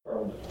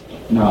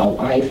Now,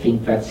 I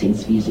think that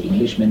since these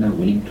Englishmen are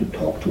willing to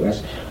talk to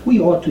us,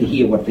 we ought to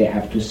hear what they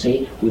have to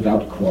say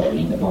without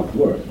quarreling about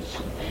words.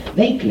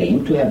 They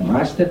claim to have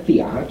mastered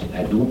the art,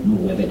 I don't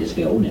know whether it is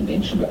their own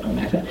invention, but no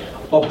matter,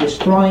 of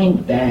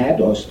destroying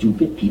bad or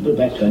stupid people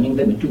by turning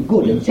them into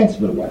good and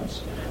sensible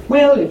ones.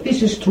 Well, if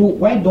this is true,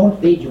 why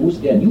don't they use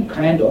their new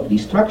kind of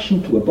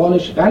destruction to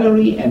abolish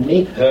Valerie and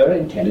make her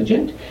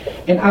intelligent,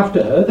 and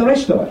after her the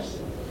rest of us?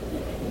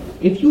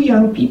 If you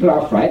young people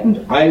are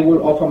frightened, I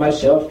will offer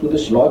myself to the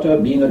slaughter,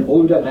 being an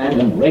older man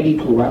and ready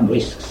to run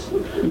risks.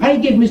 I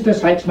give Mr.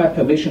 Sykes my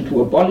permission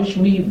to abolish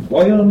me,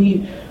 boil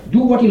me, do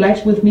what he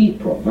likes with me,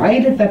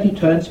 provided that he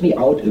turns me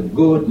out a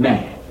good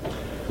man.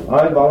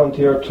 I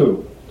volunteer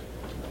too.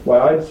 Why,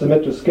 I'd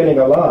submit to skinning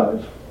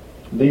alive.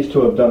 These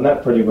two have done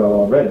that pretty well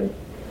already.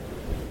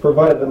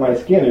 Provided that my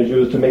skin is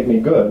used to make me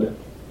good.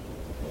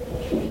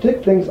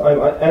 Dick thinks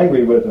I'm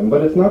angry with him,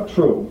 but it's not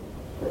true.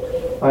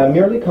 I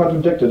merely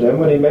contradicted him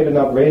when he made an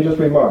outrageous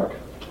remark.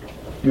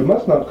 You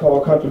must not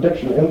call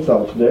contradiction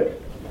insults, Dick.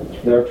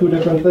 They are two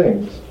different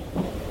things.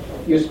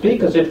 You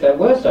speak as if there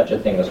were such a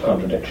thing as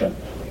contradiction.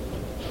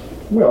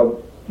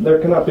 Well, there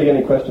cannot be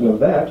any question of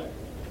that.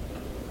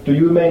 Do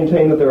you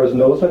maintain that there is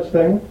no such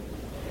thing?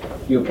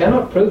 You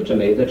cannot prove to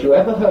me that you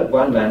ever heard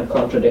one man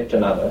contradict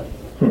another.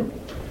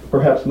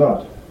 Perhaps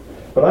not.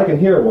 But I can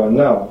hear one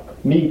now,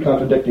 me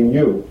contradicting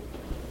you.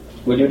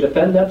 Will you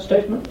defend that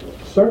statement?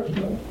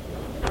 Certainly.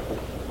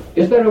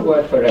 Is there a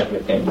word for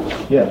everything?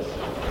 Yes.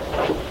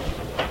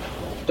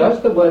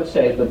 Does the word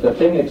say that the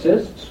thing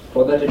exists,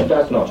 or that it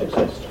does not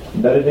exist?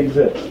 That it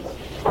exists.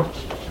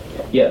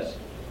 Yes.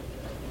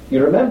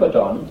 You remember,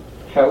 Don,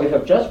 how we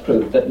have just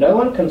proved that no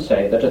one can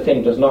say that a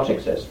thing does not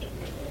exist,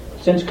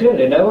 since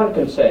clearly no one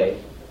can say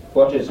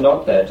what is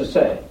not there to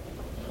say.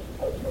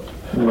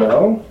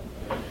 Well,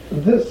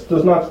 this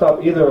does not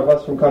stop either of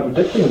us from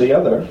contradicting the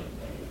other.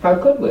 How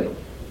could we?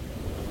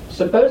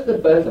 Suppose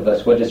that both of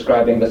us were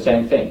describing the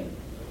same thing.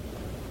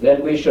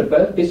 Then we should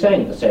both be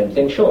saying the same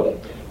thing, surely.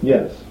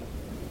 Yes.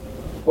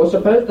 Or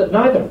suppose that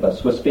neither of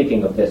us were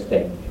speaking of this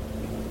thing.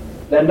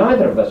 Then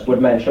neither of us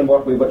would mention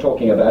what we were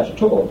talking about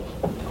at all.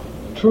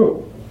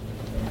 True.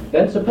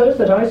 Then suppose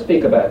that I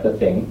speak about the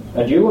thing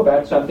and you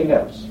about something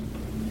else.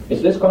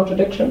 Is this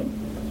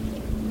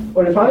contradiction?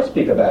 Or if I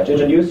speak about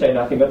it and you say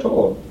nothing at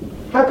all,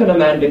 how can a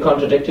man be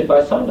contradicted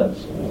by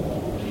silence?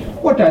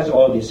 What does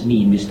all this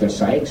mean, Mr.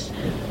 Sykes?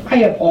 I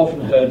have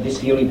often heard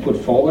this theory put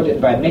forward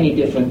by many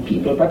different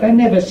people, but I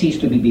never cease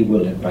to be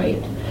bewildered by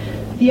it.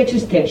 The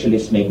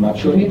existentialists make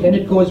much of it, and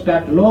it goes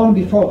back long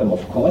before them,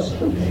 of course.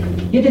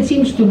 Yet it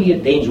seems to me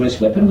a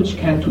dangerous weapon which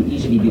can too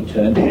easily be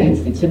turned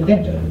against its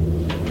inventor.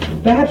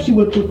 Perhaps you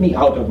will put me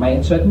out of my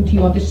uncertainty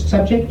on this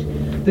subject.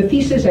 The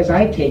thesis, as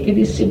I take it,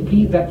 is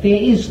simply that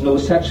there is no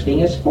such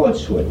thing as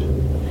falsehood.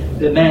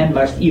 The man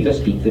must either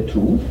speak the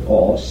truth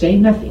or say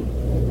nothing.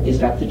 Is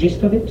that the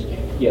gist of it?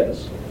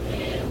 Yes.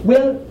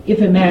 Well,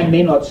 if a man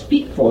may not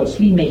speak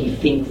falsely, may he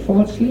think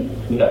falsely?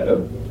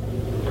 No.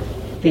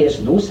 There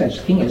is no such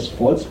thing as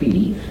false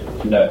belief?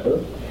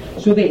 No.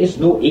 So there is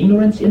no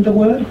ignorance in the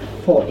world?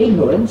 For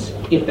ignorance,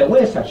 if there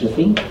were such a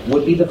thing,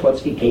 would be the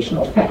falsification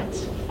of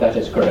facts. That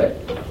is correct.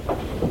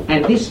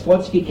 And this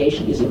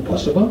falsification is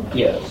impossible?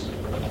 Yes.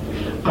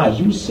 Are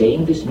you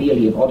saying this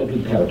merely in order to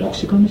be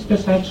paradoxical, Mr.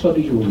 Sykes, or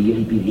do you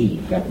really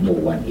believe that no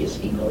one is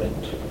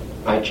ignorant?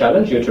 I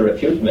challenge you to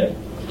refute me.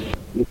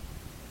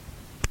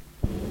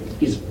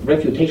 Is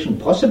refutation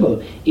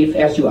possible if,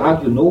 as you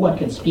argue, no one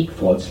can speak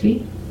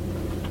falsely?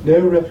 No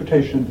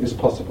refutation is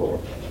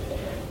possible.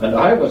 And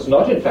I was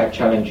not in fact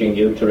challenging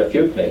you to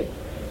refute me,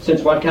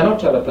 since one cannot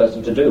tell a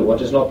person to do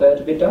what is not there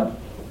to be done.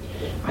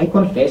 I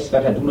confess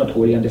that I do not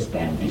wholly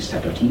understand these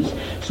subtleties,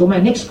 so my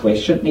next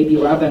question may be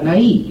rather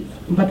naive,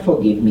 but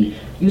forgive me.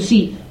 You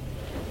see,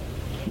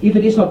 if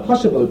it is not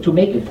possible to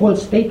make a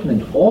false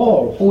statement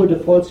or hold a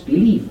false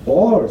belief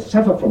or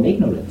suffer from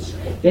ignorance,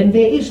 then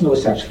there is no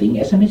such thing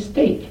as a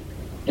mistake.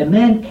 A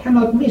man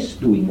cannot miss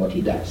doing what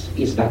he does.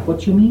 Is that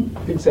what you mean?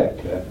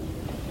 Exactly.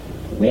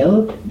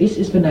 Well, this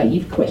is the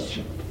naive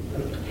question.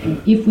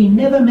 If we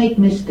never make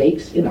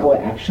mistakes in our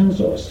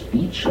actions or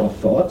speech or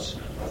thoughts,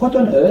 what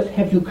on earth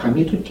have you come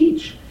here to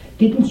teach?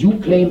 Didn't you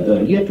claim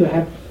earlier to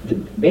have the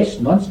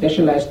best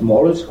non-specialized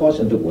morals course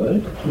in the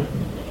world?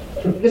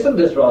 Isn't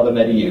this rather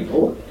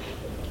medieval?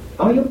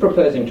 Are you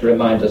proposing to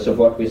remind us of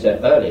what we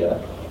said earlier,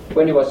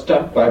 when you are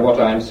stumped by what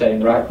I am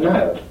saying right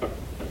now?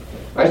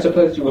 I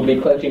suppose you will be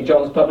quoting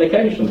John's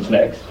publications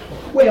next.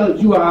 Well,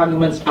 your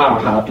arguments are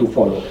hard to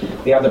follow.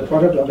 They are the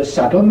product of a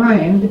subtle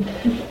mind.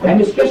 I'm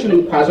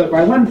especially puzzled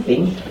by one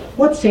thing.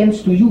 What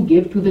sense do you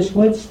give to this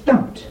word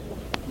stumped?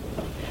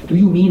 Do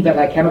you mean that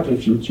I cannot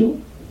refute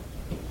you?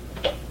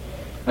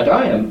 And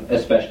I am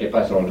especially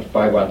puzzled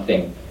by one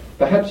thing.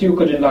 Perhaps you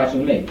could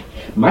enlighten me.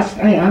 Must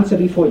I answer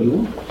before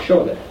you?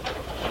 Surely.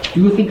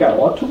 Do you think I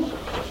ought to?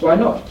 Why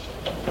not?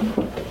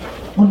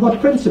 On what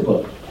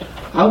principle?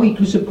 Are we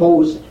to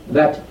suppose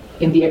that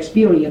in the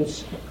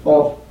experience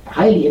of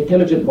highly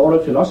intelligent moral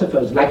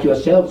philosophers like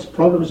yourselves,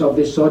 problems of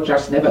this sort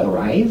just never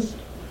arise?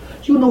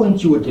 You know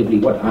intuitively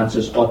what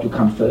answers ought to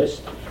come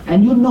first,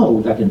 and you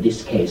know that in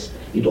this case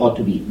it ought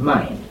to be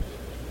mine.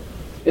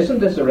 Isn't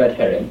this a red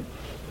herring?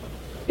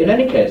 In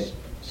any case,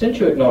 since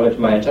you acknowledge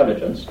my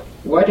intelligence,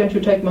 why don't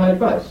you take my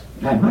advice?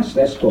 I must,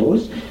 I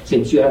suppose,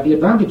 since you have the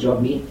advantage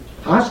of me.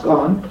 Ask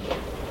on.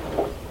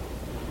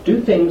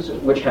 Do things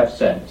which have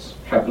sense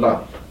have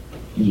life?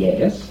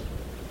 Yes.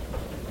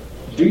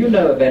 Do you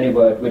know of any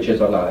word which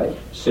is alive?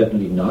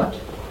 Certainly not.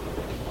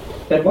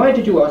 Then why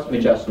did you ask me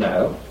just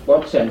now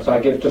what sense I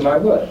give to my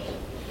words?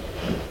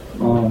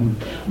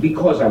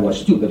 Because I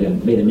was stupid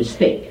and made a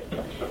mistake.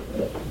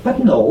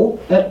 But no,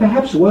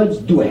 perhaps words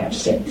do have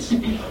sense.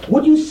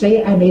 Would you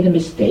say I made a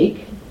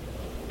mistake?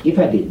 If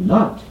I did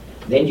not,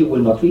 then you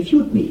will not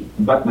refute me,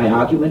 but my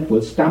argument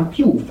will stump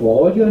you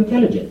for all your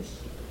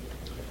intelligence.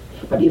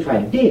 But if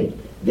I did,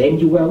 then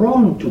you were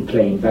wrong to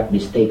claim that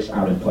mistakes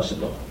are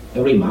impossible,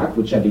 a remark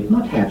which I did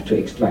not have to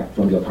extract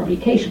from your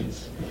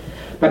publications.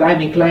 But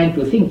I'm inclined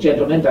to think,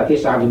 gentlemen, that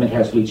this argument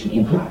has reached an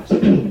impasse.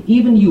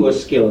 Even your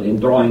skill in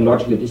drawing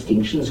logical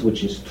distinctions,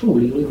 which is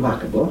truly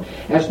remarkable,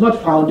 has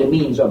not found a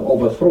means of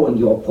overthrowing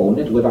your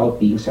opponent without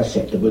being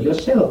susceptible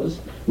yourselves,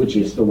 which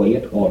is the way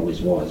it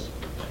always was.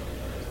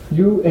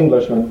 You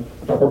Englishmen,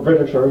 or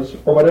Britishers,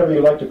 or whatever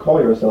you like to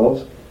call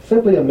yourselves,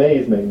 simply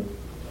amaze me.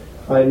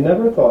 I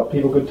never thought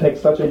people could take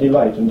such a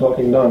delight in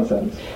talking nonsense.